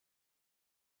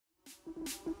Is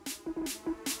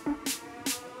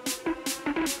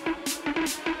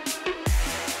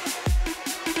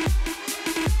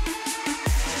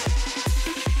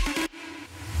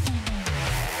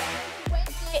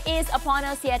upon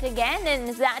us yet again,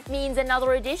 and that means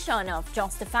another edition of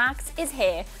Just the Facts is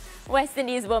here. West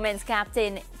Indies women's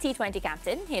captain, T20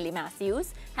 captain, Hayley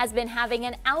Matthews, has been having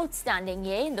an outstanding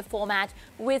year in the format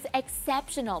with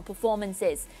exceptional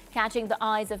performances, catching the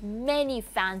eyes of many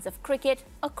fans of cricket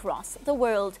across the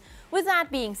world. With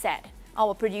that being said,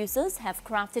 our producers have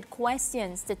crafted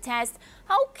questions to test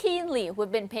how keenly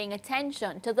we've been paying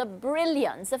attention to the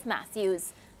brilliance of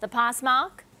Matthews. The pass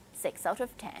mark, 6 out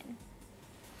of 10.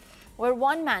 We're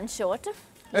one man short.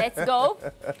 Let's go.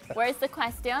 Where's the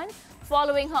question?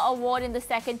 Following her award in the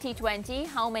second T20,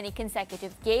 how many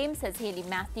consecutive games has Hayley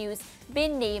Matthews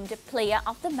been named Player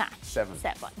of the Match? 7.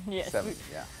 7. Yes. 7,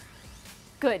 yeah.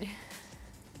 Good.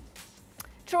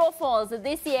 True or false?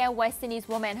 This year, West Indies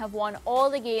women have won all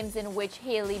the games in which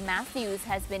Hayley Matthews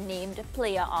has been named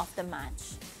Player of the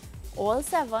Match. All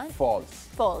 7? False.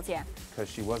 False, yeah. Because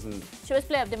she wasn't... She was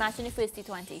Player of the Match in the first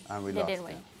T20. And we they lost, didn't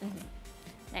win. yeah.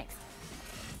 Next.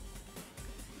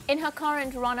 In her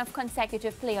current run of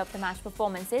consecutive Player of the Match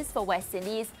performances for West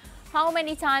Indies, how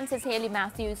many times has Hayley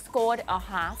Matthews scored a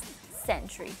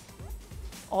half-century?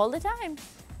 All the time.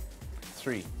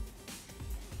 3.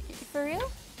 For real?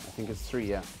 I think it's 3,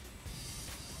 yeah.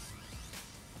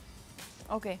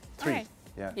 Okay. 3. All right.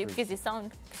 Yeah, Because you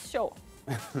sound sure.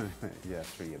 Yeah,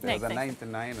 3. There was a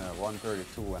 99, a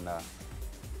 132, and a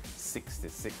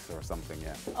 66 or something,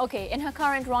 yeah. Okay, in her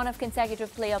current run of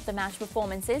consecutive Player of the Match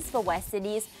performances for West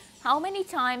Indies, how many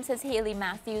times has Hayley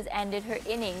Matthews ended her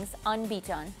innings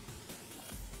unbeaten?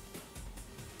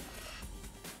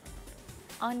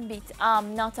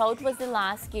 Unbeaten. Not out was the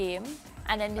last game,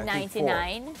 and then the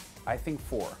 99. I think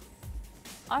 4.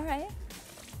 All right.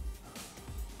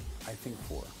 I think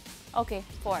 4. Okay,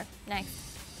 4. Next.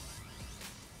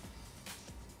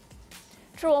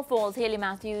 True or false, Hayley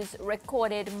Matthews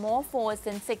recorded more 4s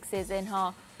than 6s in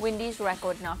her Windies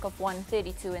record knock of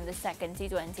 132 in the second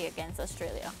T20 against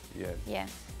Australia. Yes. Yeah.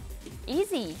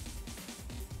 Easy.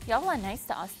 Y'all are nice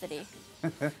to us today.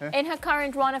 In her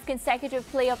current run of consecutive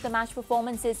Player of the Match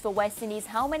performances for West Indies,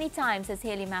 how many times has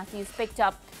Hayley Matthews picked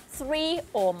up 3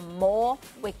 or more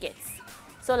wickets?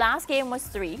 So last game was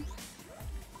 3.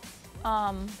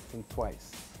 I think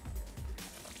twice.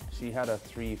 She had a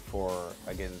 3-4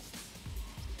 against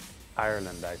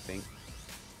Ireland, I think.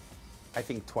 I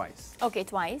think twice. Okay,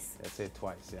 twice. Let's say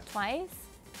twice, yeah. Twice?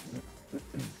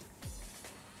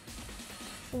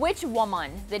 Which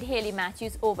woman did Hayley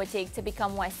Matthews overtake to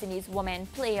become West Indies Women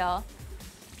Player,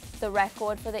 the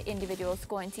record for the individual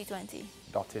score in T20?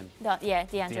 Dottin. Yeah,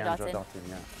 Deandra Dottin. Dottin,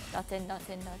 yeah.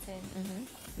 Dottin.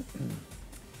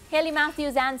 Hayley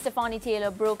Matthews and Stephanie Taylor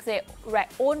broke their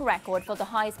own record for the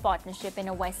highest partnership in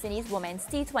a West Indies Women's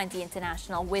T20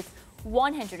 International with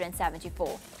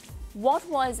 174. What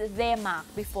was their mark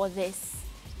before this?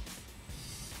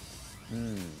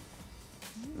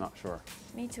 Not sure.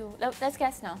 Me too. Let's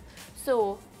guess now.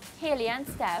 So, Hayley and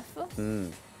Steph,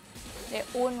 their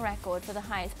own record for the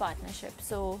highest partnership.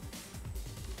 So,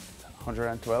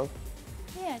 112?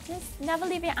 yeah, just never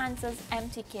leave your answers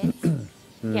empty, kids.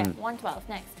 Yeah, 112.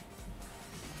 Next.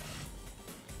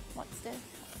 What's this?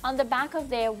 On the back of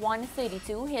their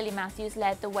 132, Hayley Matthews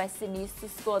led the West Indies to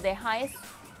score their highest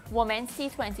women's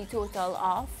T20 total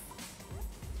of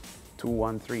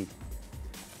 213.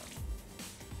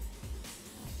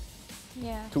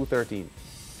 Yeah. 213.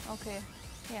 Okay.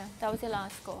 Yeah, that was your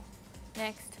last score.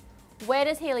 Next. Where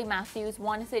does Hayley Matthews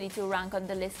 132 rank on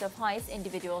the list of highest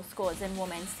individual scores in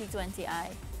women's T20I?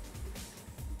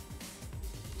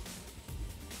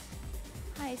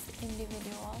 Highest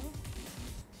individual.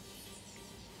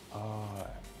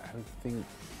 I would think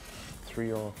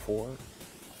 3 or 4.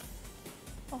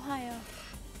 Oh, higher.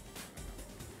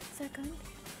 Second.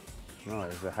 No,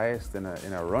 it's the highest in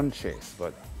a run chase,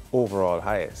 but overall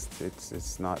highest.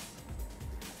 It's not.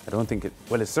 I don't think it.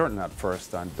 Well, it's certainly not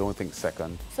first. I don't think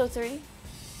second. So 3.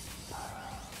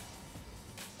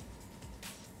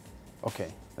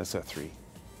 Okay, that's a 3.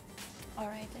 All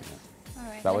right. Then. Yeah. All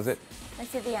right. That was it. Let's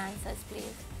see the answers,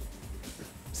 please.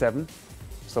 7.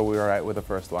 So we were right with the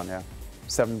first one, yeah.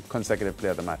 7 consecutive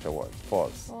Player of the Match awards.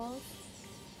 False. False.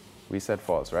 We said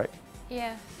false, right?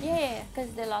 Yeah. Yeah.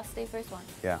 Because they lost their first one.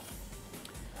 Yeah.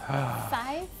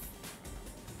 5.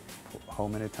 How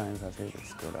many times has Hayley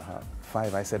scored a half?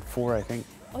 5. I said 4, I think.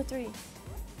 Or 3.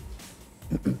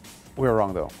 We were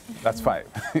wrong though. That's 5.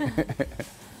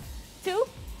 2.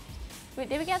 Wait,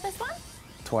 did we get this one?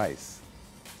 Twice.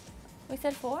 We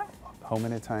said 4. How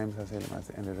many times has Hayley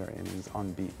Matthew ended her innings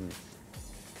unbeaten?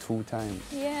 2 times.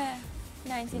 Yeah,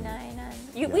 99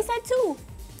 and we Yeah. said 2.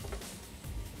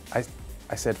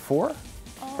 I said 4?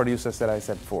 Oh. Producer said I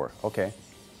said 4. Okay.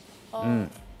 Oh.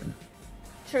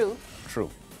 True. True.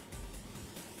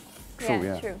 True,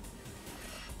 yeah. True.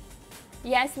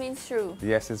 Yes means true.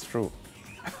 Yes, it's true.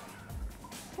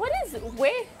 What is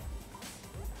where?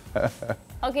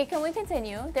 Okay, can we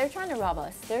continue? They're trying to rob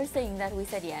us. They're saying that we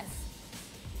said yes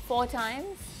 4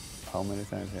 times. How many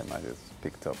times have I just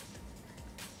picked up?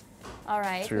 All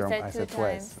right, 3 we or said I 2 said times.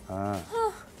 twice.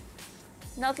 Ah.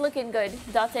 Not looking good.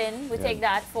 Dot in. We Yeah. take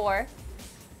that for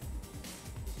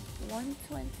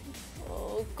 120.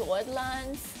 Oh, God,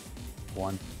 Lance.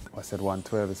 I said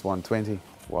 112. It's 120.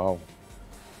 Wow.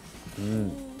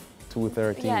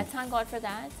 213. Yeah, thank God for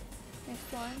that.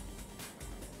 Next one.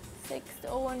 6.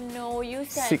 Oh no, you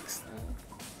said 6.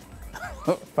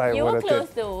 5 you out were of 10. close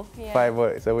though. Yeah. 5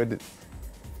 out. So we did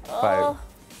 5. Oh,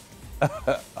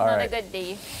 All not right. a good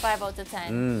day. 5 out of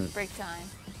 10. Break time.